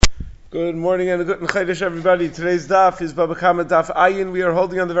Good morning and a good Chodesh, everybody. Today's daf is Bava Daf Ayin. We are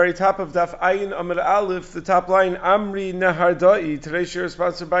holding on the very top of Daf Ayin Amud Aleph, the top line Amri Nehardai. Today's share is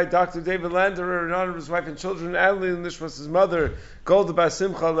sponsored by Dr. David Landerer in honor of his wife and children, and Nishmas his mother, Golda Bas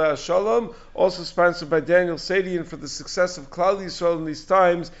Simcha Leah Shalom. Also sponsored by Daniel Sadian for the success of Klal Yisrael in these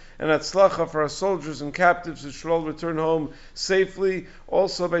times, and Atzlacha for our soldiers and captives who should all return home safely.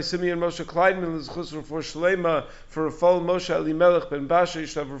 Also by Simeon Moshe Kleinman, L'Zchus Refuah Shlema for Rafal Moshe Elimelech Ben Basha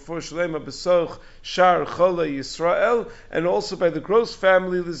Yishav Refuah Shlema Besoch Shar Chola Yisrael, and also by the Gross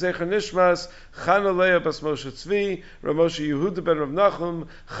family L'Zecher Nishmas Chana Leah Bas Moshe Tzvi, Ramoshe Yehuda Ben Rav Nachum,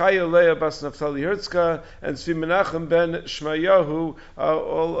 Chaya Leah Bas Naftali Herzka, and Tzvi Menachem Ben Shmayahu.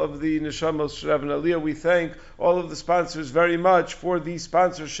 All of the Neshamos Shrav and Aliyah. We thank all of the sponsors very much for the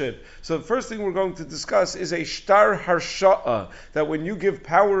sponsorship. So the first thing we're going to discuss is a shtar Harsha'ah, that when you give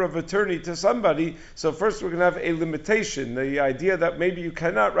power of attorney to somebody, so first we're going to have a limitation, the idea that maybe you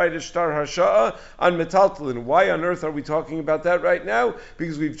cannot write a shtar Harsha'ah on metaltalin. Why on earth are we talking about that right now?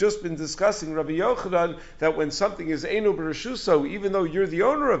 Because we've just been discussing Rabbi Yochanan that when something is Eino B'Reshuso, even though you're the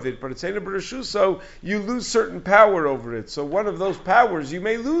owner of it, but it's Eino B'Reshuso, you lose certain power over it. So one of those powers you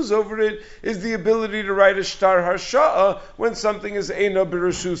may lose over it is the ability to write a shtar Harsha'ah when something is Eino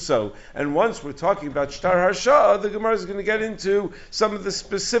B'Reshuso. And once we're talking about shtar Harsha'ah, the Gemara is going to get into some of the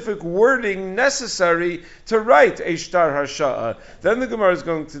specific wording necessary to write a shtar Harsha'ah. Then the Gemara is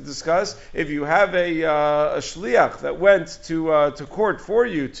going to discuss if you have a shliach that went to court for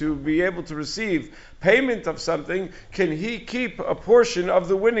you to be able to receive payment of something, can he keep a portion of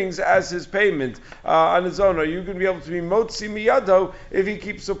the winnings as his payment on his own? Are you going to be able to be motzi miyado if he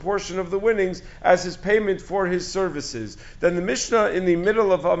keeps a portion of the winnings as his payment for his services? Then the Mishnah in the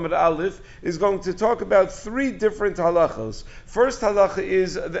middle of Amud Aleph is going to talk about three different halachos. First halacha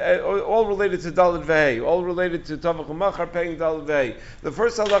is all related to Daled Vehei, all related to Tavach u'Machar paying Daled Vehei. The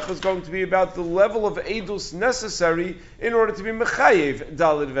first halacha is going to be about the level of edus necessary in order to be mechayev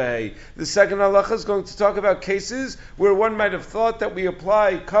Daled Vehei. The second halacha is going to talk about cases where one might have thought that we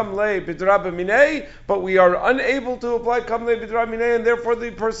apply kamle bidraba minei, but we are unable to apply kamle bidraba minei, and therefore the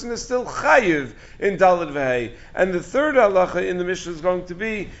person is still chayiv in Daled Vehei. And the third halacha in the Mishnah is going to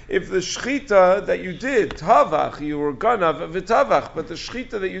be if the shchita that you did, tavach, you were ganav v'tavach, but the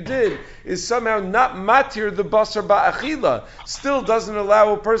shchita that you did is somehow not matir the basar ba'achila, still doesn't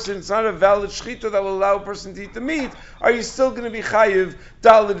allow a person, it's not a valid shchita that will allow a person to eat the meat, are you still going to be chayiv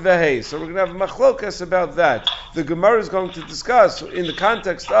Daled Vehei? So we're going to have a machlokas about that. The Gemara is going to discuss in the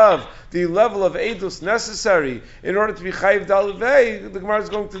context of the level of edus necessary in order to be chayiv Daled Vehei. The Gemara is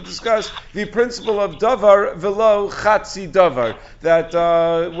going to discuss the principle of Davar velo Chatzi Davar. That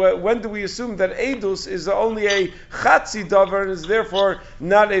when do we assume that edus is only a Chatzi Davar and is therefore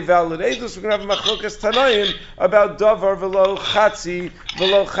not a valid edus? We're going to have a machlokas Tanaim about Davar velo Chatzi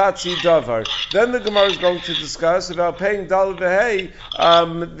Davar. Then the Gemara is going to discuss about paying Daled Vehei.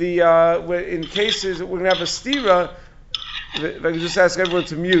 In cases we're going to have a stira. If I could just ask everyone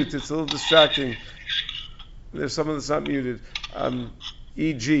to mute, it's a little distracting. There's someone that's not muted.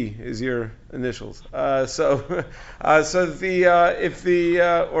 EG is your initials. So or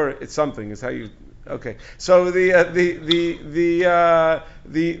it's something. It's how you. Okay. So the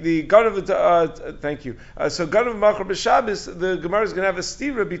Ganav, thank you. So Ganav Machar B'Shabbos, the Gemara is going to have a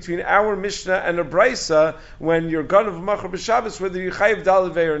stira between our Mishnah and a Brisa when you're Ganav Machar B'Shabbos, whether you chayiv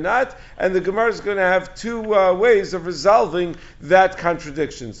Daled Vehei or not, and the Gemara is going to have two ways of resolving that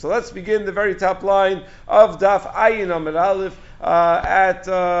contradiction. So let's begin the very top line of Daf Ayin Amud Aleph. At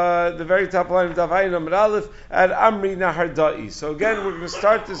the very top line of Daf Ayin Amud Aleph at Amri Nehardai. So again, we're going to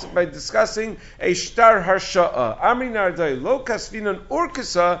start this by discussing a shtar Harsha'ah. Amri Nehardai lo kasvinan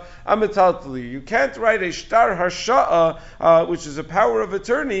urkasa ametaltali. You can't write a shtar Harsha'ah, which is a power of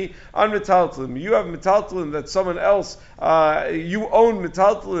attorney, on metaltalim. You have metaltalim that someone else, you own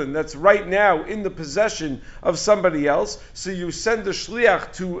metaltalim that's right now in the possession of somebody else. So you send a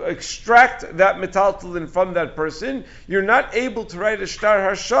shliach to extract that metaltalim from that person. You're not able to write a shtar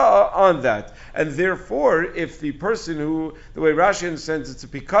Harsha'ah on that. And therefore, if the person who, the way Rashi understands it's a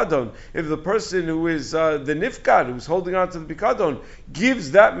pikadon, if the person who is the nifkad, who's holding on to the pikadon,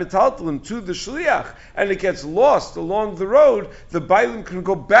 gives that metaltalim to the shliach, and it gets lost along the road, the bailim can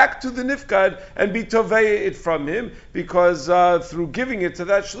go back to the nifkad and be tovei it from him, because through giving it to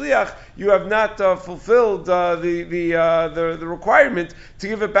that shliach, you have not fulfilled the requirement to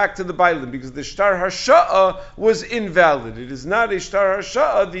give it back to the bailim, because the shtar Harsha'ah was invalid. It is not a shtar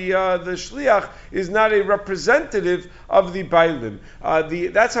Harsha'ah. The shliach is not a representative of the bailim.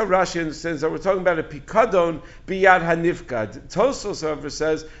 That's how Rashi understands that we're talking about a pikadon biyad hanifkad. Tosos Sover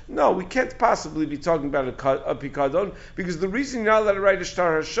says, no, we can't possibly be talking about a pikadon, because the reason you're not allowed to write a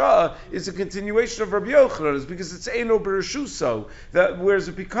shtar Harsha'ah is a continuation of Rabbi Yochanan, is because it's Eino Bereshusho, that whereas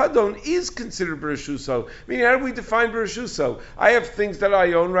a pikadon is considered Bereshusho. Meaning, how do we define Bereshusho? I have things that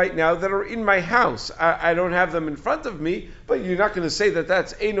I own right now that are in my house. I don't have them in front of me, but you're not going to say that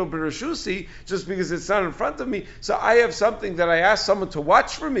that's Eino Bereshusi just because it's not in front of me. So I have something that I ask someone to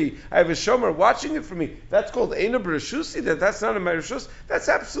watch for me. I have a shomer watching it for me. That's called Eino Bereshusi. That's not a Mereshus. That's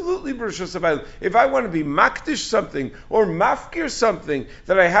absolutely Bereshus. If I want to be makdish something or mafkir something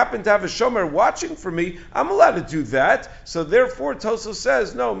that I happen to have a shomer watching for me, I'm allowed to do that. So therefore, Toso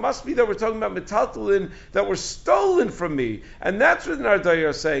says, no, it must be that we're talking about metaltalin that were stolen from me. And that's what Nardaya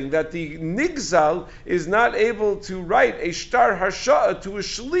are saying, that the nigzal is not able to write a shtar Harsha'ah to a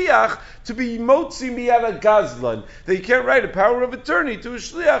shliach to be motzi miyad gazlan. That you can't write a power of attorney to a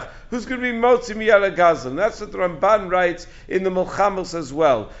shliach who's going to be motzi miyad gazlan. That's what the Ramban writes in the Milchamos as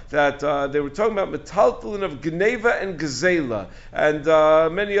well. That they were talking about metaltalin of Geneva and Gezela, and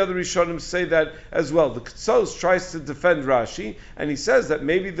many other Rishonim say that as well. The Ketzos tries to defend Rashi, and he says that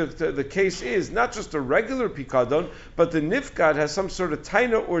maybe the case is not just a regular pikadon, but the nifgad has some sort of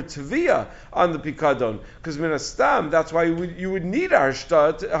taina or tevia on the pikadon, because minastam, that's why you would need a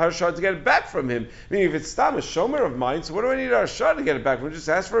harshah to get it back from him. Meaning, if it's stam a shomer of mine, so what do I need a harshah to get it back from? Just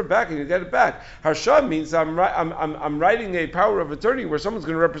ask for it back and you get it back. Harshah means I'm writing a power of attorney where someone's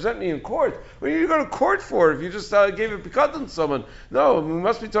going to represent me in court. What are you going to court for if you just gave a pikadon to someone? No, we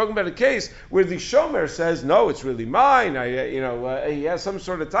must be talking about a case where the shomer says, no, it's really mine. He has some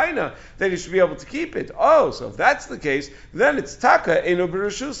sort of taina that he should be able to keep it. Oh, so if that's the case, then it's taka eno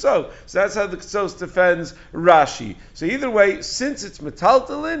berushuso. So that's how the Ketzos defends Rashi. So either way, since it's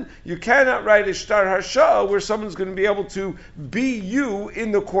metaltalin, you cannot write a shtar Harsha'ah where someone's going to be able to be you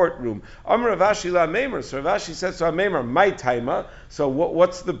in the courtroom. Amar Rav Ashi la Meimer. So Rav Ashi says to Meimer, my taima. So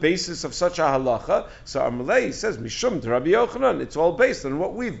what's the basis of such a halacha? So Amalei says, Mishum to Rabbi Yochanan. It's all based on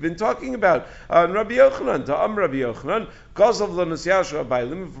what we've been talking about. Rabbi Yochanan, to Rabbi Yochanan, Gazav l'Nasiyash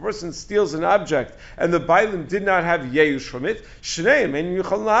Bailim. If a person steals an object and the Bailim did not have Yeush from it, Shneim and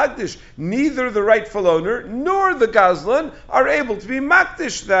Yuchal La'agdish, neither the rightful owner nor the Gazlan are able to be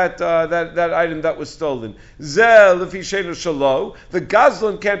makdish that item that was stolen. Zel if Shelo Shalo, the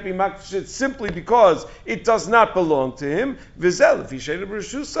Gazlan can't be makdish it simply because it does not belong to him. Vizel if Shelo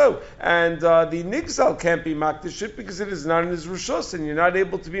B'Reshuso, and the Nigzal can't be makdish it because it is not in his Rishus, and you're not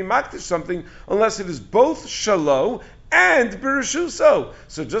able to be makdish something unless it is both Shalo and Bereshusho.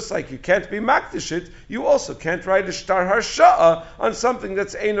 So just like you can't be makdish it, you also can't write a shtar Harsha'ah on something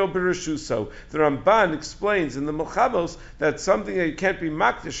that's Eino Bereshusho. The Ramban explains in the Milchamos that something that you can't be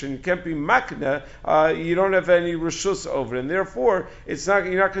makdish and you can't be makna, you don't have any Reshus over it, and therefore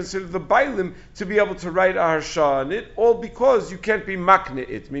you're not considered the Bailim to be able to write a Harsha'ah on it, all because you can't be makna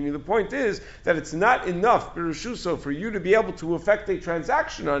it. Meaning the point is that it's not enough Bereshusho for you to be able to effect a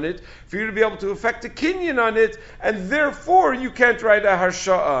transaction on it, for you to be able to effect a kinyan on it, and therefore you can't write a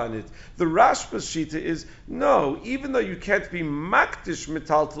Harsha'ah on it. The Rashba's shita is, no, even though you can't be makdish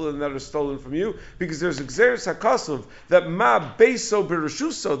metaltalin that are stolen from you, because there's Gzeres HaKosov, that ma beso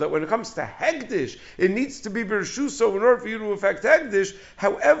berushuso, that when it comes to hegdish, it needs to be berushuso in order for you to effect hegdish.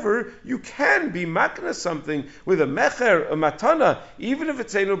 However, you can be makna something with a mecher, a matana, even if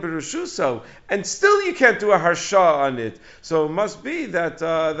it's eno berushuso, and still you can't do a Harsha'ah on it. So it must be that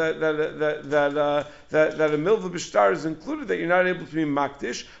a milva b'shtar is included, that you're not able to be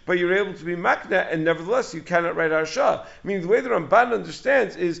makdish, but you're able to be makna, and nevertheless you cannot write Harsha'ah. I mean, the way the Ramban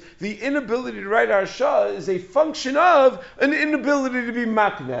understands is the inability to write Harsha'ah is a function of an inability to be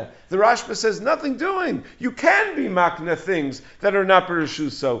makna. The Rashba says nothing doing. You can be makna things that are not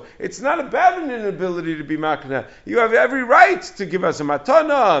bereshusho. It's not about an inability to be makna. You have every right to give us a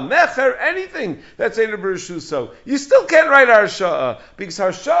matana, a mecher, anything that's a bereshusho. You still can't write Harsha'ah, because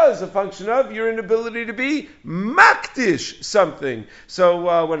Harsha'ah is a function of your inability to be makdish something.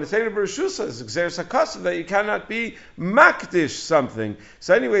 So when it's a bereshusho, it's Gzeres HaKosov that you cannot be makdish something.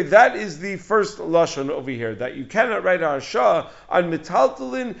 So anyway, that is the first lashon over here, that you cannot write a Harsha'ah on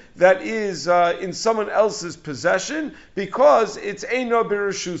metaltalin that is in someone else's possession, because it's Eino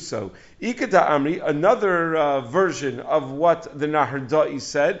Bereshusho. Ikada Amri, another version of what the Nahardai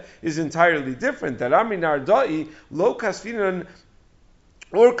said, is entirely different. That Amri Nahardai, lo kasfinan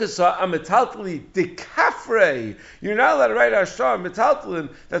orkasa ametaltali dekaf kafrei. You're not allowed to write Harsha'ah on metaltalin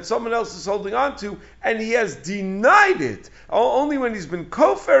that someone else is holding on to, and he has denied it. Only when he's been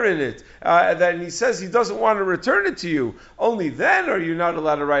kofar in it, that he says he doesn't want to return it to you, only then are you not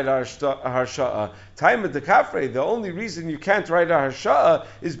allowed to write Harsha'ah. Time of the kafre, the only reason you can't write a Harsha'ah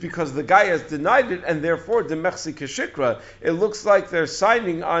is because the guy has denied it, and therefore the mechsi keshikra. It looks like they're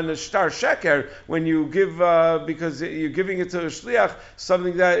signing on a shtar sheker when you give, because you're giving it to a shliach,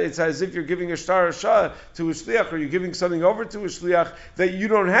 something that it's as if you're giving a shtar Harsha'ah to a shliach, or you're giving something over to a shliach that you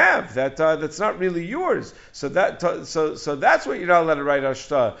don't have, that's not really yours. So that's what you're not allowed to write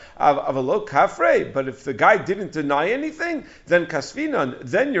Harsha'ah. Avalo kafre, but if the guy didn't deny anything, then kasvinan,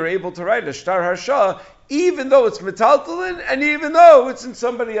 then you're able to write a shtar Harsha'ah, even though it's metaltalin, and even though it's in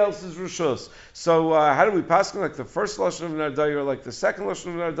somebody else's rishus. So how do we pass like the first lashon of Nardai or like the second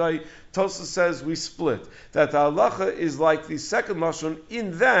lashon of Nardai? Tosa says we split. That the halacha is like the second lashon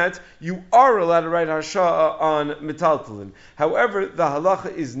in that you are allowed to write Harsha'ah on metaltalin. However, the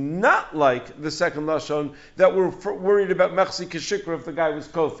halacha is not like the second lashon that we're worried about mechsi keshikra if the guy was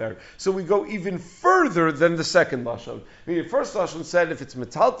kofar. So we go even further than the second lashon. The first lashon said if it's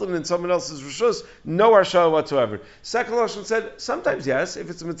metaltalin in someone else's rishus, no Harsha'ah whatsoever. Second lashon said sometimes yes, if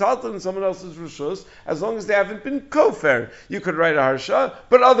it's metaltalin in someone else's rishus, as long as they haven't been kofar, you could write a Harsha'ah.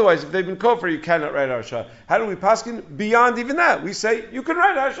 But otherwise, if they've been kofar, you cannot write Harsha'ah. How do we paskin beyond even that? We say you can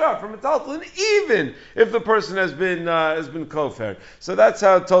write Harsha'ah from metaltalin even if the person has been kofar. So that's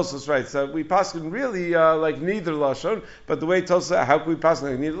how Tosfos writes. We paskin really like neither lashon, but the way Tosfos, how can we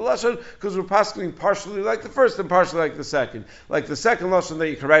paskin like neither lashon? Because we're paskin partially like the first and partially like the second. Like the second lashon that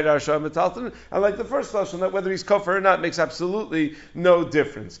you can write Harsha'ah metaltalin, and like the first lashon that whether he's kofar or not makes absolutely no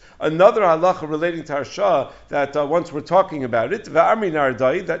difference. Another halacha relating to Harsha'ah that once we're talking about it, v'amri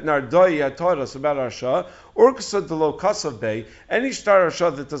nardai, that nardai had taught us about Harsha'ah, Urksa de lo kasav bay, any shtar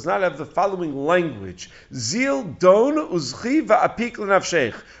Harsha'ah that does not have the following language: Zil don uzchi va'apik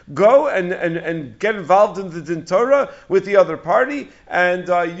l'nafshech. Go and get involved in the din Torah with the other party, and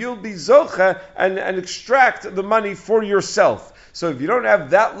you'll be zocha and extract the money for yourself. So if you don't have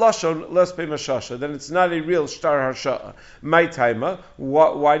that lashon, les pe mashasha, then it's not a real shtar Harsha'ah. My taima,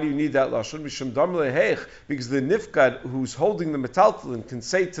 why do you need that lashon? Mishum dam leheich, because the nifkad who's holding the metaltalin can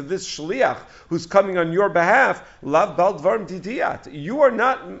say to this shliach who's coming on your behalf, lav bal dvarim didiyat. You are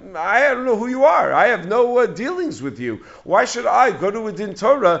not. I don't know who you are. I have no dealings with you. Why should I go to a din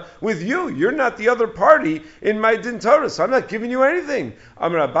Torah with you? You're not the other party in my din Torah, so I'm not giving you anything.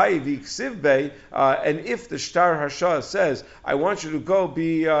 Amar Abaye v'ksiv bei, and if the shtar Harsha'ah says, I want you to go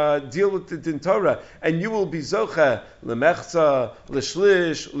deal with the din Torah, and you will be zocha lemechza,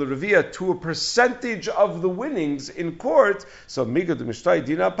 l'shlish, l'revia, to a percentage of the winnings in court. So migad mishtai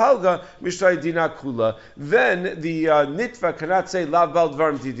dina palga, mishtai dina kula. Then the nitva cannot say lav bal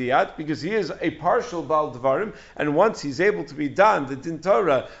dvarim didiyat, because he is a partial bal dvarim, and once he's able to be done the din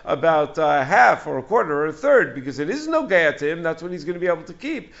Torah about half or a quarter or a third, because it is no gaya to him, that's what he's going to be able to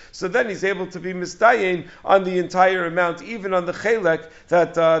keep. So then he's able to be mistayin on the entire amount, even on the chelek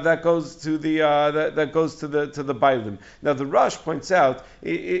that goes to the bailim. Now the Rosh points out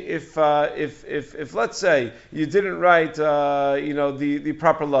if let's say you didn't write the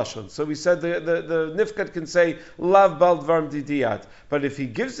proper lashon, so we said the nifkat can say lav bal dvarim didiyat, but if he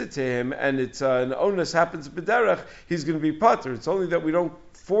gives it to him and it's an onus happens b'derech, he's going to be pater. It's only that we don't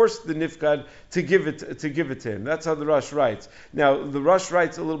force the nifkad to give it to him. That's how the Rosh writes. Now the Rosh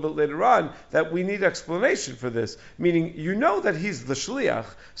writes a little bit later on that we need explanation for this, meaning you know that he's the shliach.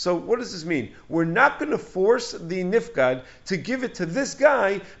 So what does this mean? We're not going to force the nifkad to give it to this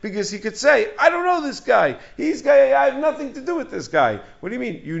guy because he could say, I don't know this guy. I have nothing to do with this guy. What do you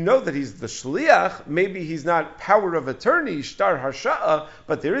mean? You know that he's the shliach. Maybe he's not power of attorney, shtar Harsha'ah,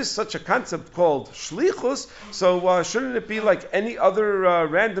 but there is such a concept called shlichus. So shouldn't it be like any other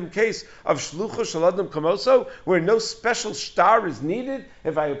random case of shluchus shaladam kamoso, where no special shtar is needed?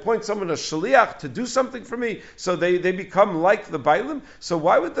 If I appoint someone a shliach to do something for me, so they become like the bailim. So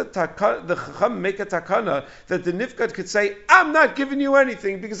why would the chacham make a takana that the nifkad could say, I'm not giving you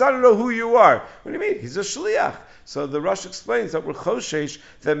anything because I don't know who you are? What do you mean? He's a shliach. So the Rosh explains that we're choshesh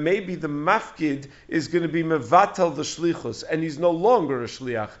that maybe the mafkid is going to be mevatel the shlichus, and he's no longer a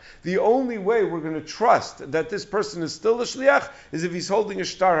shliach. The only way we're going to trust that this person is still a shliach is if he's holding holding a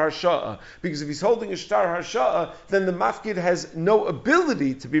shtar Harsha'ah. Because if he's holding a shtar Harsha'ah, then the mafkid has no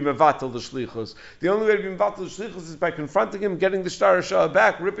ability to be mevatel the shlichus. The only way to be mevatel the shlichus is by confronting him, getting the shtar Harsha'ah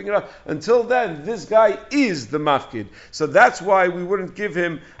back, ripping it up. Until then, this guy is the mafkid. So that's why we wouldn't give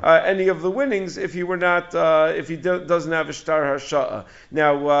him any of the winnings if he were not, if he doesn't have a shtar Harsha'ah.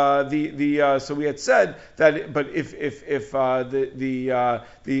 Now, so we had said that, but if the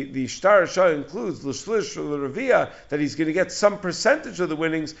shtar Harsha'ah includes l'shlish or l'reviyah, that he's going to get some percentage of the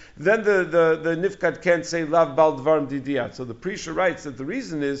winnings, then the nifkad can't say lav bal dvarim didiyat. So the Prisha writes that the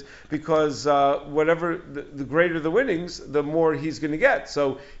reason is because whatever the greater the winnings, the more he's going to get.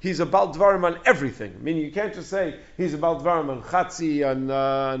 So he's a bal dvarim on everything. Meaning you can't just say he's a bal dvarim on Chatzi, on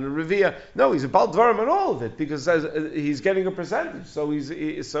reviyah. No, he's a bal dvarim on all of it because he's getting a percentage. So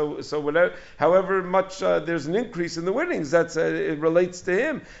so whatever, however much there's an increase in the winnings, that's it relates to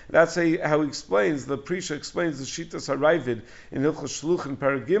him. That's how he explains. The Prisha explains the Shitas Haravid in Hilchos Shluchin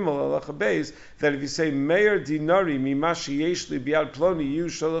Paragimel Halacha Beis that if you say Meir Dinari Mimashi Yeshli Biad Ploni Yu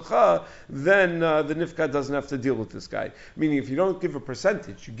Shalacha, then the nifkad doesn't have to deal with this guy. Meaning, if you don't give a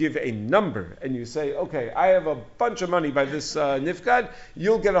percentage, you give a number, and you say, okay, I have a bunch of money by this nifkad,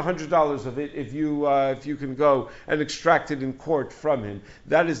 you'll get $100 of it if you can go and extract it in court from him.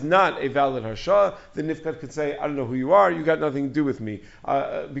 That is not a valid harshah. The nifkad could say, I don't know who you are, you got nothing to do with me,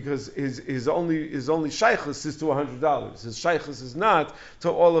 because his only shaykhus is to $100. His shaykhus is not to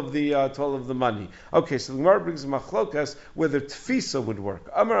all of the money. Okay, so the Gemara brings a machlokas whether tfisa would work.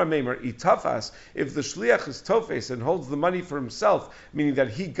 Amar Ameimer itafas, if the shliach is tofes and holds the money for himself, meaning that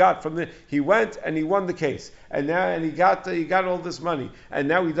he went and he won the case, and he got all this money, and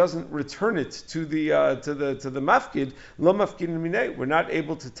now he doesn't return it to the mafkid. Lo mafkid minei, we're not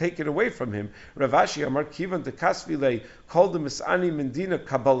able to take it away from him. Ravashi Amar kivan de kasvile called the misani mendina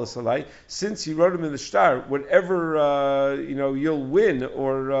kabbalah salai. Since he wrote him in the shtar, whatever you'll win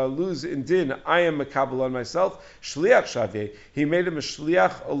or lose in din, I am a kabbalah on myself. Shliach shaveh, he made him a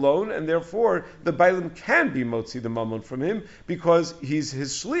shliach alone, and therefore the bailim can be motzi the mammon from him because he's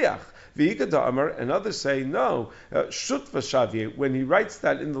his shliach. V'ikada Amar, and others say no. Shutva Shavye, when he writes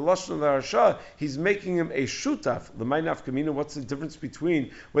that in the lashon of the Harsha'ah, he's making him a shutaf. L'maynaf kamina. What's the difference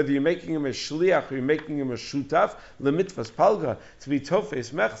between whether you're making him a shliach or you're making him a shutaf? Lemitvas palga, to be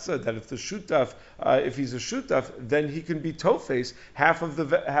tofes mechza. That if the shutaf, if he's a shutaf, then he can be tofes half of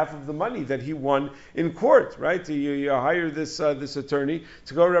the money that he won in court. Right? You hire this attorney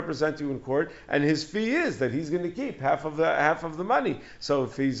to go represent you in court, and his fee is that he's going to keep half of the money. So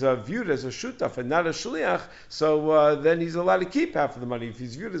if he's viewed as a shutaf and not a shliach, so then he's allowed to keep half of the money. If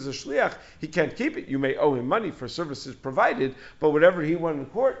he's viewed as a shliach, he can't keep it. You may owe him money for services provided, but whatever he won in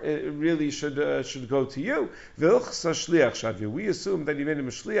court, it really should go to you. We assume that he made him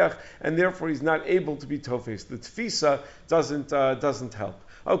a shliach, and therefore he's not able to be tofes. The tfisa doesn't help.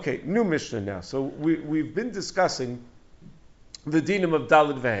 Okay, new Mishnah now. So we've been discussing the dinim of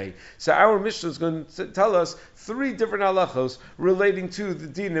Daled Vehei. So our Mishnah is going to tell us three different halachos relating to the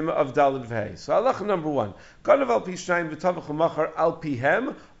dinim of Daled Vehei. So halacha number one, Ganav al pi shnayim v'tavach u'machar al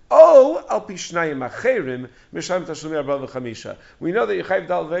pihem, O al pi shnayim acherim mishayim tashlumi arba v'chamisha. We know that you chayv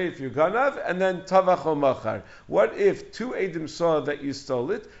Daled Vehei if you're ganav, and then tavach o machar. What if two edim saw that you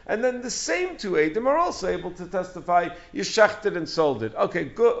stole it, and then the same two edim are also able to testify you shechted and sold it? Okay,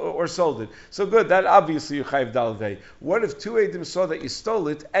 good, or sold it. So good, that obviously you chayv Daled Vehei. What if two edim saw that you stole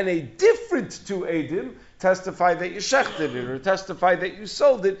it, and a different two edim testify that you shechted it or testify that you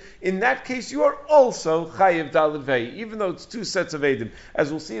sold it? In that case, you are also chayiv Daled Vehei, even though it's two sets of edim. As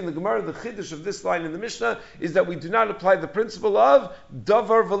we'll see in the Gemara, the chiddush of this line in the Mishnah is that we do not apply the principle of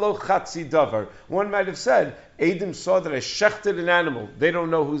davar v'lo chatzi davar. One might have said, edim saw that I shechted an animal. They don't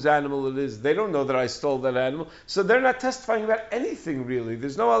know whose animal it is. They don't know that I stole that animal. So they're not testifying about anything really.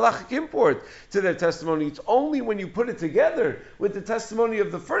 There's no halachic import to their testimony. It's only when you put it together with the testimony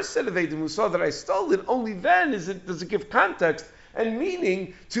of the first set of edim who saw that I stole it, only then does it give context and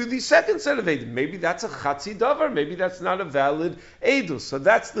meaning to the second set of edim. Maybe that's a chatzi davar. Maybe that's not a valid edus. So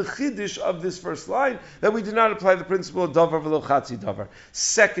that's the chiddush of this first line, that we do not apply the principle of davar v'lo chatzi davar.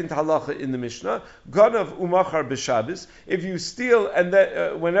 Second halacha in the Mishnah, ganav umachar b'Shabbos. If you steal and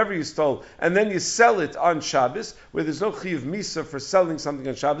then whenever you stole and then you sell it on Shabbos, where there's no chiyuv misa for selling something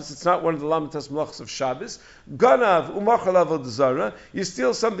on Shabbos, it's not one of the lamitas malachos of Shabbos. Ganav umachar avodah zara. You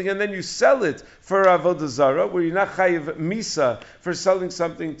steal something and then you sell it for avodah zara, where you're not chayiv misa misa for selling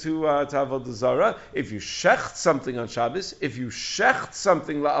something to avodah zara. If you shecht something on Shabbos, if you shecht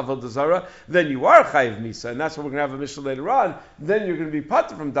something la avodah zara, then you are chayiv misa, and that's what we're going to have a mishnah later on. Then you're going to be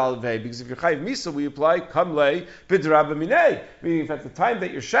patur from daled vehei, because if you're chayiv misa, we apply kamlei bidraba minei, meaning if at the time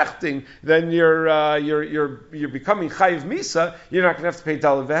that you're shechting, then you're becoming chayiv misa, you're not going to have to pay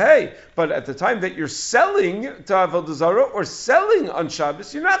daled vehei. But at the time that you're selling to avodah zara or selling on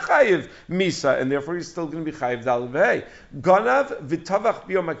Shabbos, you're not chayiv misa, and therefore you're still going to be chayiv daled vehei. Ganav v'tavach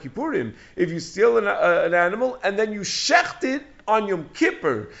b'yom kippurim. If you steal an animal and then you shecht it on Yom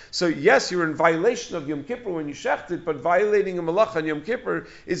Kippur, so yes, you're in violation of Yom Kippur when you shecht it, but violating a malach on Yom Kippur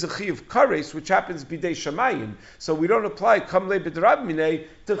is a chiyuv kares, which happens bidei shamayim. So we don't apply kamle b'drab minei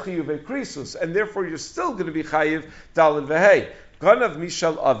to chiyuv ekrisus, and therefore you're still going to be chayiv daled vehei. Ganav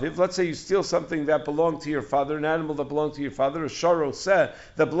mishal aviv. Let's say you steal something that belonged to your father, an animal that belonged to your father, a sharo seh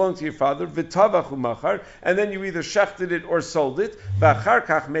that belonged to your father, v'tavachu machar, and then you either shechted it or sold it, v'achar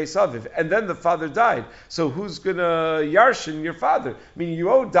kach meis aviv, and then the father died. So who's going to yarshin your father? Meaning you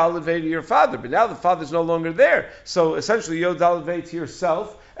owe daled vei to your father, but now the father's no longer there. So essentially you owe daled vei to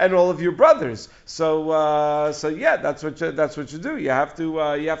yourself and all of your brothers. So yeah, that's what you do. You have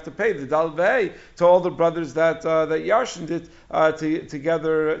to pay the daled vehei to all the brothers that yarshined it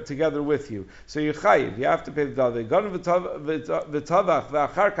together with you. So you're chayiv. You have to pay the daled vehei.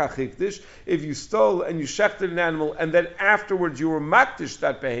 If you stole and you shechted an animal and then afterwards you were makdish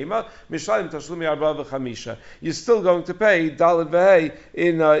that behema, mishalim tashlumi arba v'chamisha. You're still going to pay daled vehei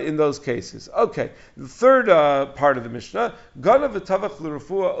in those cases. Okay. The third part of the Mishnah, ganav v'tavach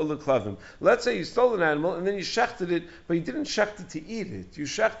l'refua or l'klavim. Let's say you stole an animal and then you shechted it, but you didn't shecht it to eat it. You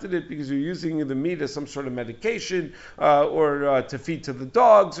shechted it because you're using the meat as some sort of medication or to feed to the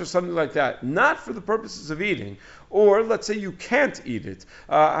dogs or something like that, not for the purposes of eating. Or let's say you can't eat it.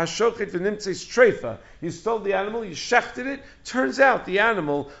 Hashochet v'nimtzes treifa. You stole the animal, you shechted it. Turns out the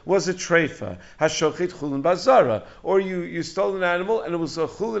animal was a treifa. Hashochet chulin bazara. Or you stole an animal and it was a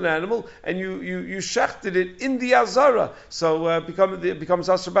chulin animal and you shechted it in the azara. So it becomes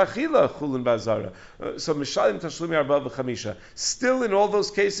asar b'achila chulin bazara. So mishalim tashlumi arba v'chamisha. Still in all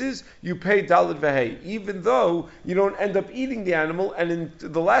those cases you pay daled vehei, even though you don't end up eating the animal. And in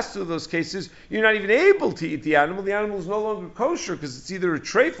the last two of those cases you're not even able to eat the animal. The animal is no longer kosher because it's either a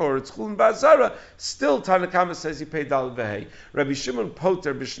treifa or it's chulin ba'azara. Still, Tanakama says you pay daled vehei. Rabbi Shimon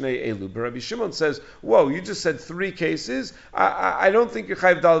poter b'shnei elu. But Rabbi Shimon says, whoa, you just said three cases. I don't think you're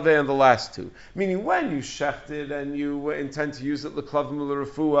chayiv daled vehei on the last two. Meaning when you shechted and you intend to use it l'klavim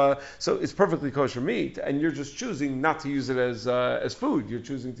l'refua, so it's perfectly kosher meat, and you're just choosing not to use it as food. You're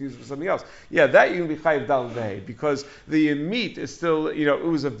choosing to use it for something else. Yeah, that you can be chayiv daled vehei because the meat is still, it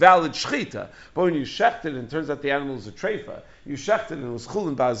was a valid shchita. But when you shechted and it turns out the animal is a treifa, you shechted and it was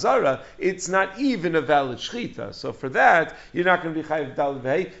chulin ba'azara, it's not even a valid shchita. So for that, you're not going to be chayiv daled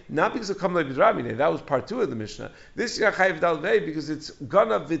vehei, not because of kamlei b'dramine. That was part 2 of the Mishnah. This you're chayiv daled vehei because it's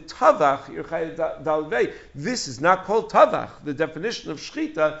gana v'tavach, you're chayiv daled vehei. This is not called tavach. The definition of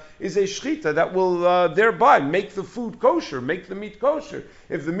shchita is a shchita that will thereby make the food kosher, make the meat kosher.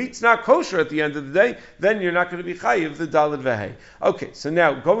 If the meat's not kosher at the end of the day, then you're not going to be chayiv the daled vehei. Okay, so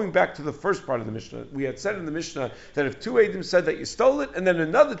now going back to the first part of the Mishnah, we had said in the Mishnah that if 2 Eidim said that you stole it, and then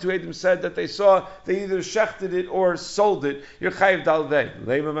another 2 Eidim said that they either shechted it or sold it, you're chayiv daled vehei.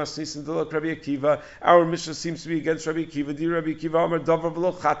 Lema masnisin delok Rabbi Akiva. Our Mishnah seems to be against Rabbi Akiva. Di Rabbi Akiva Amar Davar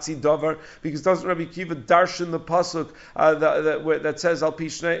v'lo Chatzi Davar, because doesn't Rabbi Akiva darshan the pasuk that says Al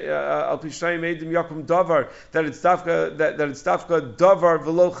Pishnayim Eidim Yakum Davar, that it's dafka Davar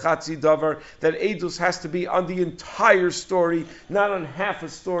v'lo Chatzi Davar, that Eidus has to be on the entire story, not on half a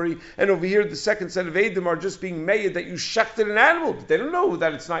story. And over here, the second set of Eidim are just being made that you shechted an animal, but they don't know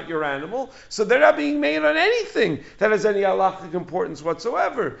that it's not your animal, so they're not being made on anything that has any halachic importance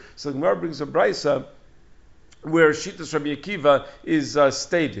whatsoever. So the Gemara brings a brisa where Shitas Rabbi Akiva is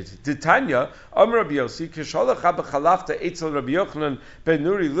stated. Titania, Rabbi Yossi, Kisholach Abba Chalafta Eitzel Rabbi Yochanan ben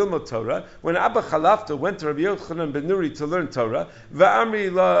Nuri Lilmod Torah. When Abba Chalafta went to Rabbi Yochanan ben Nuri to learn Torah,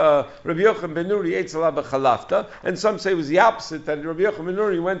 Va'amri Rabbi Yochanan ben Nuri Eitzel Abba Chalafta, and some say it was the opposite, that Rabbi Yochanan ben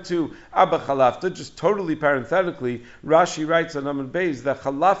Nuri went to Abba Chalafta. Just totally parenthetically, Rashi writes on Amud Beis that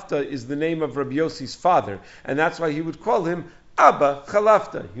Chalafta is the name of Rabbi Yossi's father, and that's why he would call him Abba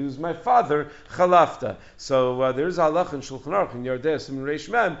Chalafta. He was my father, Chalafta. So there is a halach in Shulchan Aruch in Yardei Reish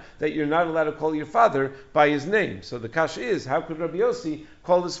Mem that you're not allowed to call your father by his name. So the kasha is, how could Rabbi Yossi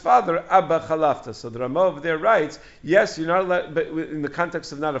call his father Abba Chalafta. So the Rama over there writes, yes, you're not allowed, but in the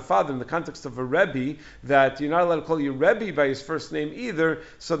context of not a father, in the context of a Rebbe, that you're not allowed to call your Rebbe by his first name either.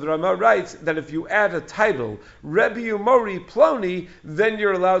 So the Rama writes that if you add a title, Rebbe Umori Ploni, then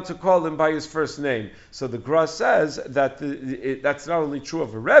you're allowed to call him by his first name. So the Gra says that that's not only true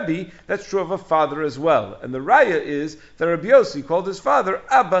of a Rebbe, that's true of a father as well. And the Raya is that Rabbi Yossi called his father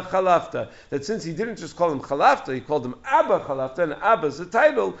Abba Chalafta. That since he didn't just call him Chalafta, he called him Abba Chalafta, and Abba is a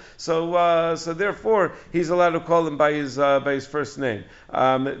title, so therefore he's allowed to call him by his first name.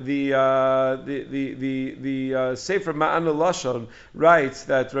 The Sefer Ma'ana Lashon writes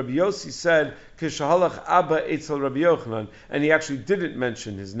that Rabbi Yossi said Kishahalach Abba Eitzel Rabbi Yochanan, and he actually didn't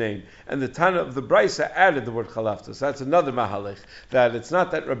mention his name. And the Tana of the Brisa added the word Chalafta. So that's another mahalech, that it's not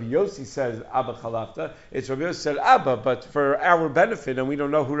that Rabbi Yossi says Abba Chalafta, it's Rabbi Yossi said Abba, but for our benefit, and we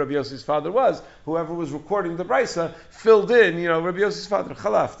don't know who Rabbi Yossi's father was, whoever was recording the Brisa filled in, Rabbi Yossi's father,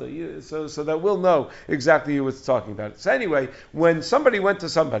 Chalafta, so that we'll know exactly who it's talking about. So anyway, when somebody went to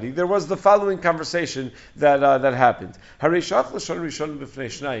somebody, there was the following conversation that happened.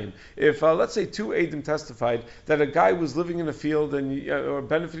 If, let's say, two Eidim testified that a guy was living in a field and or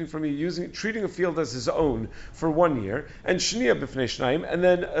benefiting from treating a field as his own for 1 year, and Shniya b'fnei Shnayim, and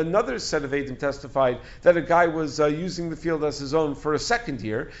then another set of Eidim testified that a guy was using the field as his own for a second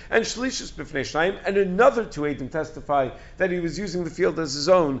year, and Shlishis b'fnei Shnayim, and another two Eidim testified that he was using the field as his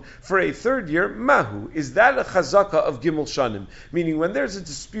own for a third year. Mahu, is that a chazaka of Gimel Shanim? Meaning when there's a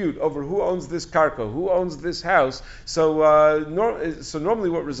dispute over who owns this karka, who owns this house, so normally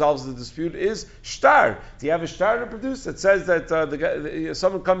what resolves the dispute is shtar. Do you have a shtar to produce that says that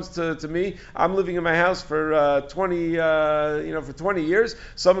someone comes to me, I'm living in my house for 20 years.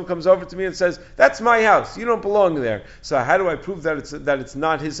 Someone comes over to me and says, "That's my house. You don't belong there." So how do I prove that it's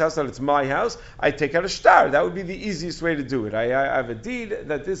not his house, that it's my house? I take out a shtar. That would be the easiest way to do it. I have a deed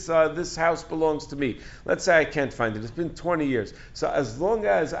that this house belongs to me. Let's say I can't find it. It's been 20 years. So as long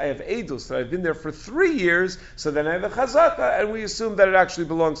as I have edus that I've been there for 3 years, so then I have a chazaka, and we assume that it actually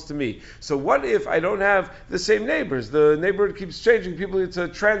belongs to me. So what if I don't have the same neighbors? The neighborhood keeps changing. It's a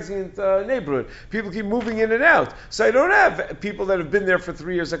transient neighborhood. People keep moving in and out. So I don't have people that have been there for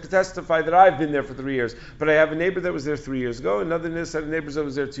 3 years that could testify that I've been there for 3 years. But I have a neighbor that was there 3 years ago, another set of neighbors that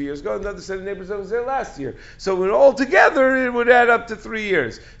was there 2 years ago, another set of neighbors that was there last year. So when all together, it would add up to 3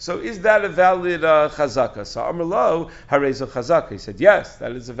 years. So is that a valid chazaka? So Amar Lo, Hareza chazaka. He said, yes,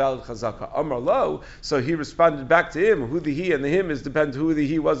 that is a valid chazaka. Amar Lo, so he responded back to him. Who the he and the him is depends who the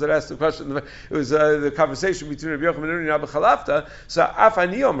he was that asked the question. It was the conversation between Rabbi Yochanan and Rabbi Chalafta. So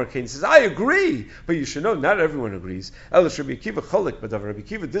Afani Omer Kain says, I agree, but you should know not everyone agrees. Ela Rabbi Akiva cholik, but Rabbi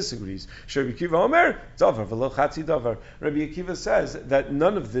Akiva disagrees. Rabbi Akiva Omer Davar v'lo chatzi Davar. Rabbi Akiva says that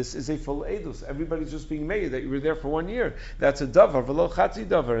none of this is a full edus. Everybody's just being made that you were there for 1 year. That's a Davar v'lo chatzi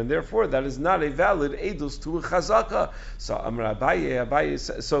Davar, and therefore that is not a valid edus to a chazaka. So Amar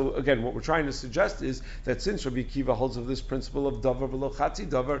Abaye. So again, what we're trying to suggest is that since Rabbi Akiva holds of this principle of Davar v'lo chatzi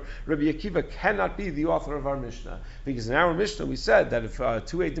Davar, Rabbi Akiva cannot be the author of our Mishnah, because in our Mishnah we said that if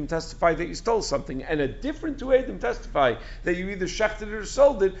two Eidim testify that you stole something, and a different two Eidim testify that you either shechted it or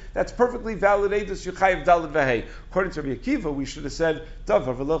sold it, that's perfectly valid edus. You chayiv daled v'hei. According to Rabbi Akiva, we should have said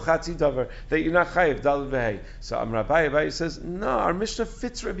Davar v'lo chatzi Davar, that you're not chayiv daled v'hei. So Amar Abaye says, no, our Mishnah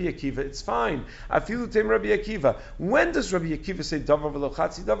fits Rabbi Akiva. It's fine. Afilu teim Rabbi Akiva. When does Rabbi Akiva say Davar v'lo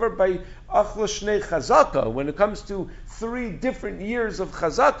chatzi Davar? By achla shnei chazaka, when it comes to 3 different years of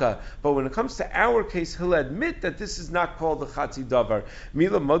chazaka. But when it comes to our case, he'll admit that this is not called the chatzi davar.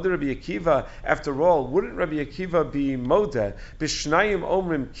 Mila moda Rabbi Akiva. After all, wouldn't Rabbi Akiva be moda? B'shnayim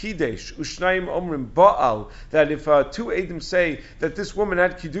omrim kidesh, ushnayim omrim ba'al. That if 2 Eidim say that this woman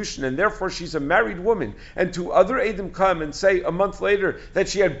had kiddushin and therefore she's a married woman, and 2 other Eidim come and say a month later that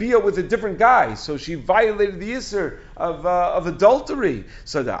she had bia with a different guy, so she violated the Isser of adultery.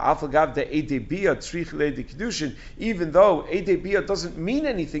 So the afagav the Eidei bia tzrich le'edei kiddushin, even though Eidei bia doesn't mean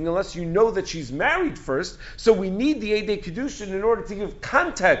anything unless you know that she's married first. So we need the Eidei Kiddushin in order to give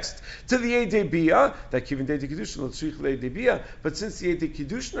context to the Eidei Bia, that given Eidei Kiddushin, l'tzrich le'edei bia. But since the Eidei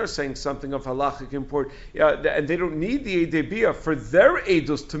Kiddushin are saying something of halachic import, and they don't need the Eidei Bia for their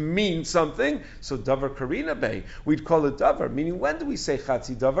Eidos to mean something, so Davar Karina Bey, we'd call it Davar. Meaning, when do we say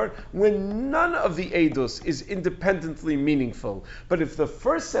Chatzi Davar? When none of the Eidos is independently independently meaningful. But if the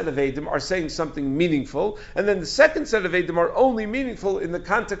first set of Eidim are saying something meaningful, and then the second set of Eidim are only meaningful in the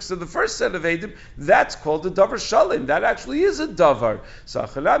context of the first set of Eidim, that's called a Davar Shalim. That actually is a Davar. So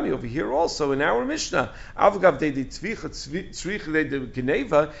Achalami over here also in our Mishnah, Avgav Deidi Tzvicha Tzricha Deidi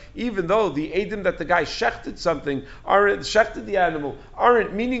Geneva, even though the Eidim that the guy shechted something, shechted the animal,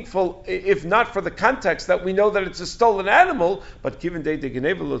 aren't meaningful if not for the context that we know that it's a stolen animal, but given Deidi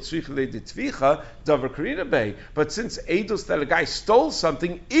Geneva Lo Tzricha Deidi Tzvicha, Davar Karina Bay. But since Eidos that a guy stole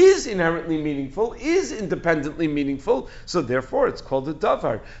something is inherently meaningful, is independently meaningful, so therefore it's called a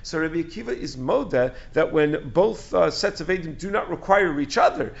Davar. So Rabbi Akiva is moda that when both sets of Eidim do not require each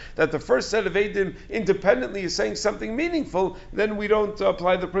other, that the first set of Eidim independently is saying something meaningful, then we don't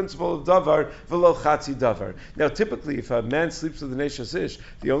apply the principle of Davar, velo Chatzi Davar. Now typically if a man sleeps with an Eishes Ish,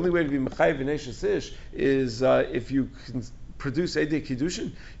 the only way to be Mechayiv an Eishes Ish is if you can produce Eidei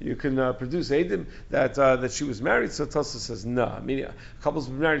Kiddushin, you can produce Eidim that she was married. So Tosa says, no. I mean, couples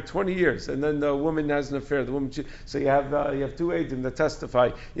been married 20 years, and then the woman has an affair. The woman, so you have two Eidim that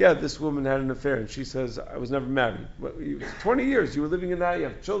testify, yeah, this woman had an affair, and she says, I was never married. 20 years, you were living in that, you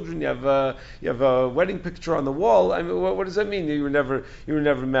have children, you have a wedding picture on the wall. I mean, what does that mean? You were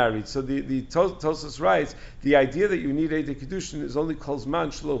never married. So the Tosas writes, the idea that you need Eidei Kiddushin is only calls man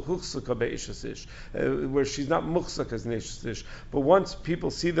shlo huchsaka be'ishes ish, where she's not muchsak as an ishes ish. But once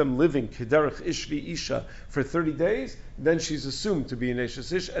people see them living kederach ishvi isha for 30 days, then she's assumed to be an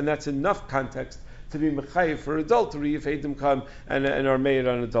ishes ish, and that's enough context to be mechayiv for adultery if Eidim come and are made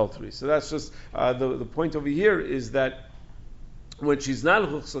on adultery. So that's just the point over here is that when she's not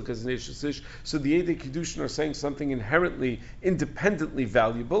chuchsak as an Eishes Ish, so the Eidei Kiddushin are saying something inherently, independently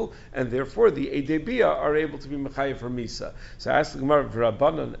valuable, and therefore the Eidei Bia are able to be mechayiv for Misa. So I asked the Gemara of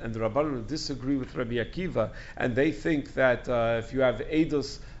Rabbanan, and the Rabbanan disagree with Rabbi Akiva, and they think that if you have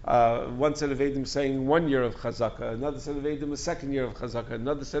Eidos, one set of Eidim saying 1 year of Chazaka, another set of Eidim a second year of Chazaka,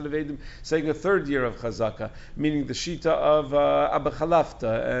 another set of Eidim saying a third year of Chazaka, meaning the Shita of Abba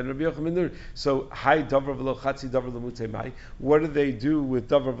Chalafta and Rabbi Yochanan ben Nur. So, Hai Davar v'lo Chatzi Davar l'mutei mai. What do they do with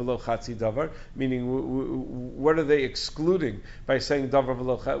Davar v'lo Chatzi Davar? Meaning, what are they excluding by saying Davar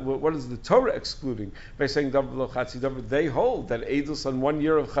v'lo Chatzi? What is the Torah excluding by saying Davar v'lo Chatzi Davar? They hold that Eidos on 1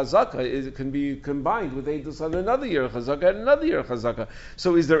 year of Chazaka can be combined with Eidos on another year of Chazaka and another year of Chazaka.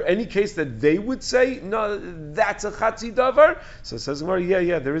 So is there any case that they would say, no, that's a Chatzi Davar? So it says,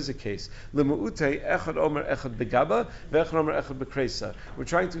 yeah, there is a case. L'mu'utei echad omer echad begaba, ve'echad omer echad bekreisa. We're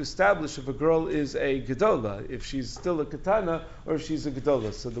trying to establish if a girl is a gedola, if she's still a katana, or if she's a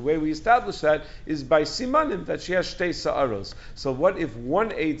gedola. So the way we establish that is by simanim, that she has shtei sa'aros. So what if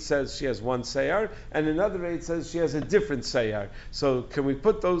one aid says she has one sayar, and another aid says she has a different sayar? So can we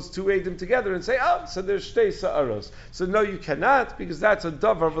put those two aidim together and say, so there's shtei sa'aros? So no, you cannot, because that's a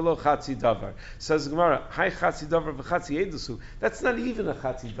davar v'lo Chatzi Davar. Says Gemara, Hai Chatzi Davar v'Chatzi Eidusu. That's not even a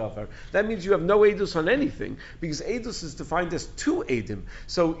Chatzi Davar. That means you have no Eidus on anything, because Eidus is defined as 2 Eidim.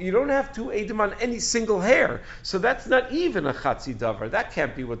 So you don't have 2 Eidim on any single hair. So that's not even a Chatzi Davar. That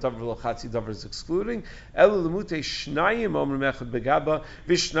can't be what Davar v'lo Chatzi Davar is excluding. Elu l'mutei shnayim omer mechad begaba,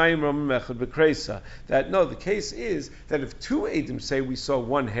 v'shnayim omer mechad bekreisa. That, no, the case is that if 2 Eidim say we saw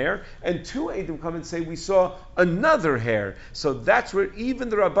one hair, and 2 Eidim come and say we saw another hair, so that's where even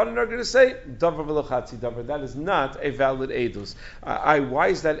the Rabbanan are going to say Davar v'lo Chatzi Davar. That is not a valid Eidus. Why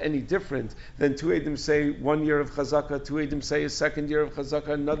is that any different than 2 Eidim say 1 year of Chazaka, 2 Eidim say a second year of Chazaka,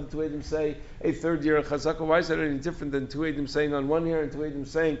 another 2 Eidim say a third year of Chazaka? Why is that any different than 2 Eidim saying on one hair and 2 Eidim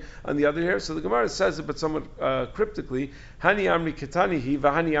saying on the other hair? So the Gemara says it, but somewhat cryptically, Hani Amri Katanihi,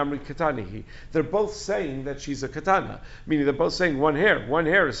 Vahani Amri Katanihi. They're both saying that she's a katana, meaning they're both saying one hair. One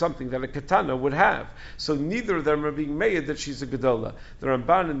hair is something that a katana would have. So neither of them are being made that she's a gedola. The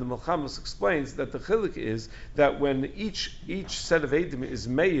Ramban in the Milchamos explains that the chiluk is that when each set of Eidim is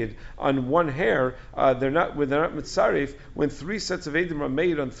made on one hair, they're not mitzaref. When 3 sets of Eidim are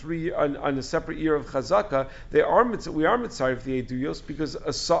made on a separate year of Chazaka, we are mitzaref the Eiduyos, because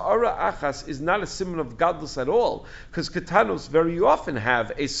a Sa'ara Achas is not a simon of gadlus at all, because Katanos very often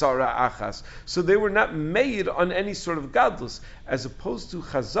have a Sa'ara Achas. So they were not made on any sort of gadlus, as opposed to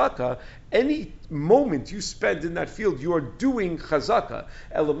Chazaka. Any moment you spend in that field, you are doing chazaka.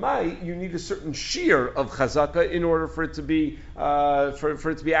 Elamai, you need a certain shear of chazaka in order for it to be for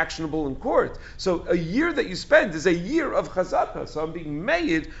it to be actionable in court. So a year that you spend is a year of chazaka. So I'm being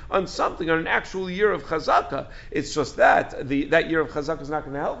made on something, on an actual year of chazaka. It's just that that year of chazaka is not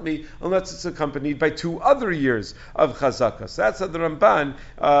going to help me unless it's accompanied by 2 other years of chazaka. So that's how the Ramban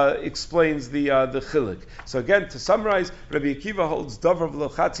explains the chiluk. So again, to summarize, Rabbi Akiva holds davar v'lo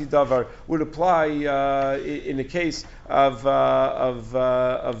chatzi davar would apply in a case of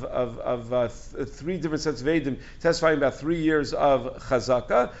three different sets of Eidim testifying about 3 years of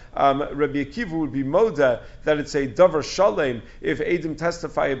Chazaka. Rabbi Akiva would be Moda that it's a Davar Shalem if Eidim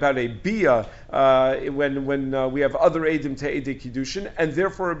testify about a Bia when we have other Eidim to Eidei Kiddushin, and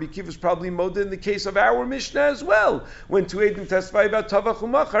therefore Rabbi Akiva is probably Moda in the case of our Mishnah as well, when 2 Eidim testify about Tavach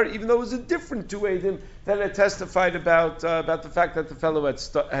Umachar, even though it was a different 2 Eidim that had testified about the fact that the fellow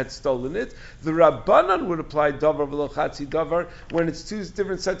had stolen it. The Rabbanan would apply Davar v'lo Chatzi Davar when it's 2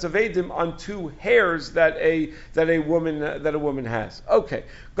 different sets of Eidim on 2 hairs that a woman has. Okay.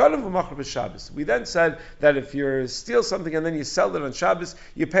 Ganav u'machar b'Shabbos. We then said that if you steal something and then you sell it on Shabbos,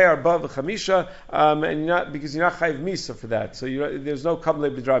 you pay arba v'chamisha, and because you're not chayiv misa for that. So there's no kamle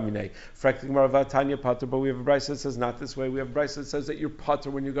b'draminei. Freklik maravat tanya pater, but we have a brayso that says not this way. We have a brayso that says that you're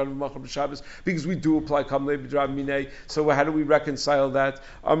pater when you go to u'machar b'Shabbos because we do apply kamle b'draminei. So how do we reconcile that?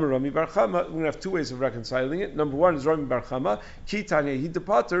 Amar Rami bar Chama. We're going to have 2 ways of reconciling it. Number 1 is Rami bar Chama. Ki tanya he de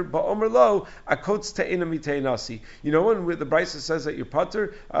pater, ba'omer lo akotz te'ina miteinasi. You know when the brayso says that you're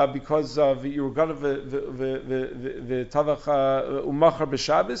pater because of you were ganav the tavach umachar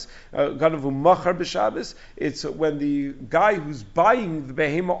b'Shabbos, ganav umachar b'Shabbos. It's when the guy who's buying the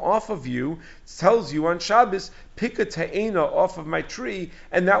behema off of you tells you on Shabbos, pick a ta'ena off of my tree,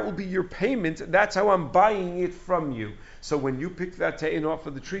 and that will be your payment. That's how I'm buying it from you. So when you pick that ta'ena off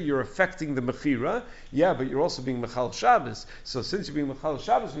of the tree, you're affecting the mechira. Yeah, but you're also being mechal Shabbos. So since you're being mechal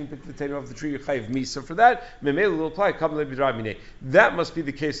Shabbos, when you pick the ta'ena off the tree, you're chayiv misa for that. Memela will apply kamle b'draminei. That must be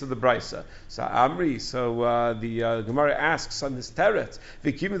the case of the brisa. So Amri. So the Gemara asks on this teret,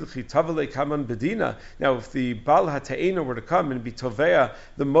 v'kimidchi tavalei kaman bedina. Now, if the bal hata'ena were to come and be tovea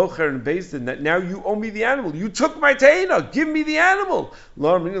the mocher and bezdin, that now you owe me the animal. You took my ta'ena. Give me the animal.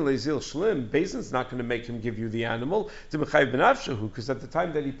 Lo amrina leizil shlim. Bezdin's not going to make him give you the animal. Because at the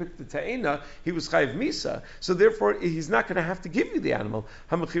time that he picked the ta'ena, he was chayiv misa. So therefore, he's not going to have to give you the animal.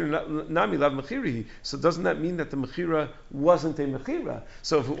 So doesn't that mean that the mechira wasn't a mechira?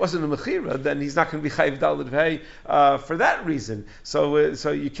 So if it wasn't a mechira, then he's not going to be chayiv daled vei for that reason. So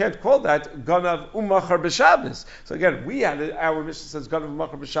you can't call that ganav umachar b'Shabbos. So again, we had our Mishnah says ganav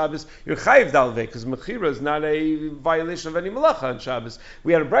umachar b'Shabbos. You're chayiv daled vei because mechira is not a violation of any malacha on Shabbos.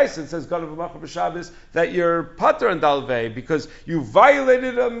 We had a brayso that says ganav umachar b'Shabbos that you're pater on daled because you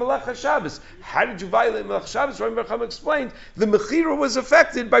violated a Melacha Shabbos. How did you violate Melacha Shabbos? Rabbi Bar Chama explained the mechira was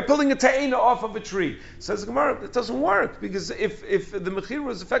affected by pulling a ta'ena off of a tree. Says the Gemara, it doesn't work because if the mechira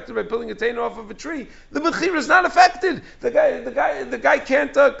was affected by pulling a ta'ena off of a tree, the mechira is not affected. The guy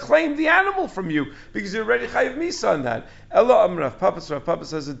can't claim the animal from you because you're already chayiv misa on that. Ella Amrav Papa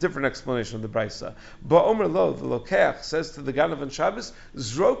says a different explanation of the brisa. Ba'omer lo, the lokeach says to the ganav on Shabbos,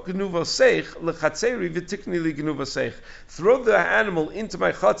 Zrok gnuva seich lechatzeri v'tikni li gnuva seich. Throw the animal into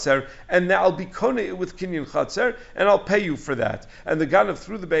my chatzer, and now I'll be kona it with kinyan chatzer, and I'll pay you for that. And the ganav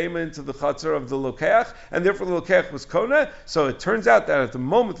threw the behema into the chatzer of the lokeach, and therefore the lokeach was kona. So it turns out that at the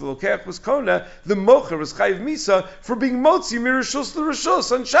moment the lokeach was kona, the mocher was chayiv misa for being motzi mirishus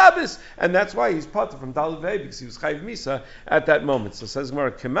l'rishus on Shabbos, and that's why he's potter from daled vei because he was chayiv misa at that moment. So says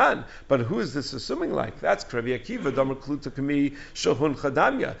Gemara, Keman, but who is this assuming like? That's Rabbi Akiva, Damar Kluta Kami Shohun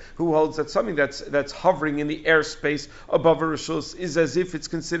Chadamya, who holds that something that's hovering in the airspace above a Rishus is as if it's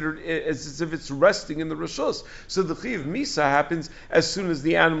considered, as if it's resting in the Rishus. So the Chiv Misa happens as soon as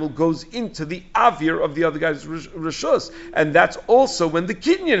the animal goes into the Avir of the other guy's Rishus. And that's also when the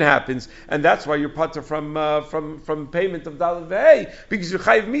Kinyan happens. And that's why you're pater from payment of Daled Ve'eh, because you're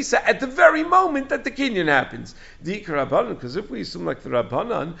Chayiv Misa at the very moment that the Kinyan happens. Because if we assume like the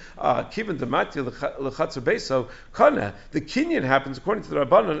Rabbanan, Kivan Damati Lechatzer Beso, Kana, the Kinyan happens according to the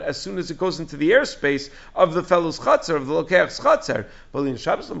Rabbanan as soon as it goes into the airspace of the fellow's Chatzer, of the Lokeach's Chatzer. But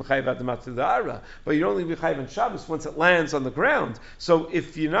you'd only be Chayiv on Shabbos once it lands on the ground. So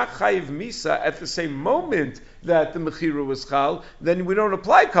if you're not Chayiv Misa at the same moment that the Mechira was Chal, then we don't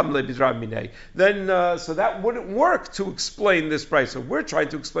apply Kamle B'Drar Minei. Then, so that wouldn't work to explain this brisa. We're trying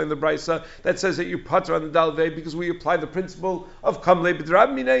to explain the brisa that says that you putter on the Dalvei because we apply the principle of Kamle B'Drar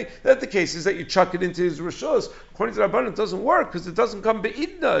Minei, that the case is that you chuck it into his Rishos. According to Rabbanan, it doesn't work because it doesn't come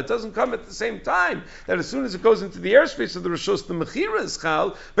Be'idna, it doesn't come at the same time. That as soon as it goes into the airspace of the Rishos, the Mechira is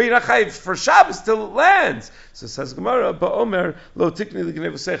Chal, but you're not Chayiv for Shabbos till it lands. So says Gemara, Ba'omer, Lo Tikni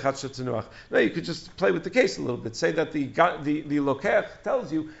L'Gnev V'Sei Chatcha Tenuach. No, you could just play with the case a little bit. Say that the Lokeach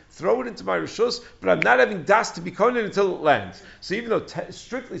tells you, throw it into my Rishos, but I'm not having das to be konen until it lands. So even though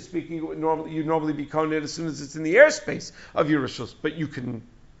strictly speaking, you normally be konen as soon as it's in the airspace of your Rishos, but you can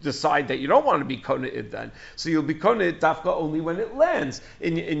decide that you don't want to be koneh then. So you'll be koneh dafka only when it lands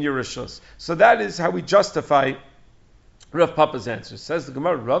in your Rishos. So that is how we justify Rav Papa's answer. Says the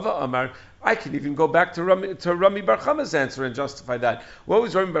Gemara, Rava Amar, I can even go back to Rami Bar Chama's answer and justify that. What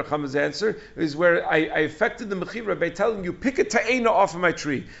was Rami Bar Chama's answer? Is where I affected the mechira by telling you, pick a ta'ena off of my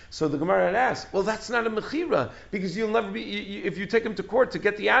tree. So the Gemara had asked, well, that's not a mechira, because you'll never be, if you take him to court to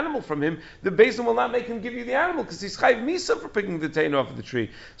get the animal from him, the Beis Din will not make him give you the animal, because he's chayiv misa for picking the ta'ena off of the tree.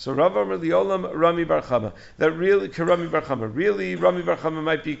 So Rav Amar Liolam Rami Bar Chama, that really, Rami Bar Chama, really Rami Bar Chama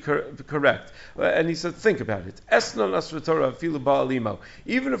might be correct. And he said, think about it. Esnon asratora filu ba'alimo.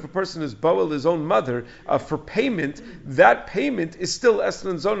 Even if a person is boel his own mother for payment, that payment is still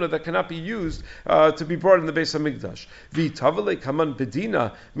esnon zona that cannot be used to be brought in the Beis Hamikdash. V'tavale kaman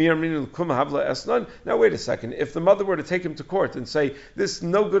bedina mi'arminu l'kum havla esnon. Now wait a second. If the mother were to take him to court and say, this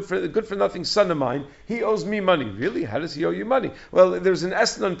no good for nothing son of mine, he owes me money. Really? How does he owe you money? Well, there's an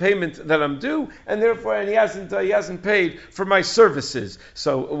esnon payment that I'm due, and therefore, he hasn't paid for my services.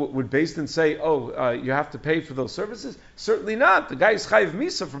 So would Beis Din say, you have to pay for those services? Certainly not. The guy is chayiv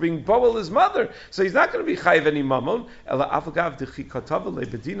misa for being boel his mother, so he's not going to be chayiv any mamon.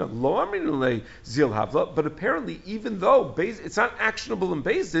 But apparently, even though it's not actionable in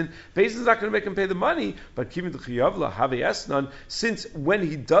Beis Din, Beis Din's not going to make him pay the money. But since when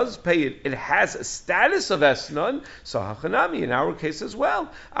he does pay it, it has a status of esnan, so hachanami in our case as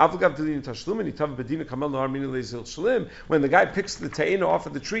well. When the guy picks the ta'ina off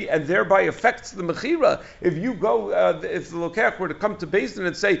of the tree and thereby affects the mechira, if you go, if the lokach were to come to Beis Din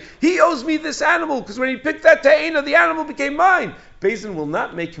and say, he owes me this animal, because when he picked that ta'ina, the animal became mine, Beis Din will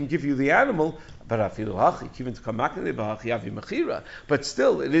not make him give you the animal. But still,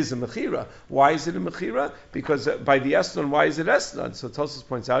 it is a mechira. Why is it a mechira? Because by the esnon, why is it esnon? So Tosfos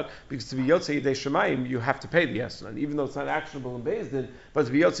points out, because to be yotzei yidei shemayim, you have to pay the esnon, even though it's not actionable in Beis Din. But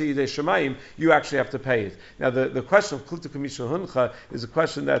to be yotzei yidei shemayim, you actually have to pay it. Now, the question of kluta kamishal huncha is a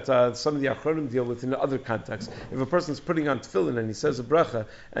question that some of the achronim deal with in other contexts. If a person is putting on tefillin and he says a bracha,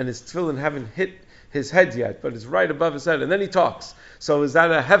 and his tefillin haven't hit his head yet, but it's right above his head, and then he talks. So is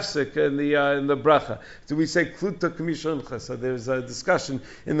that a hefsek in the bracha? Do we say kluta kamishoncha? So there's a discussion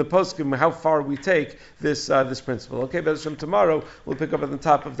in the poskim how far we take this principle. Okay, Be'ez Hashem, tomorrow we'll pick up at the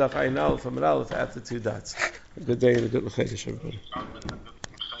top of Daf Ayin Aleph Amud Aleph at the two dots. A good day and a good l'chedesh, everybody.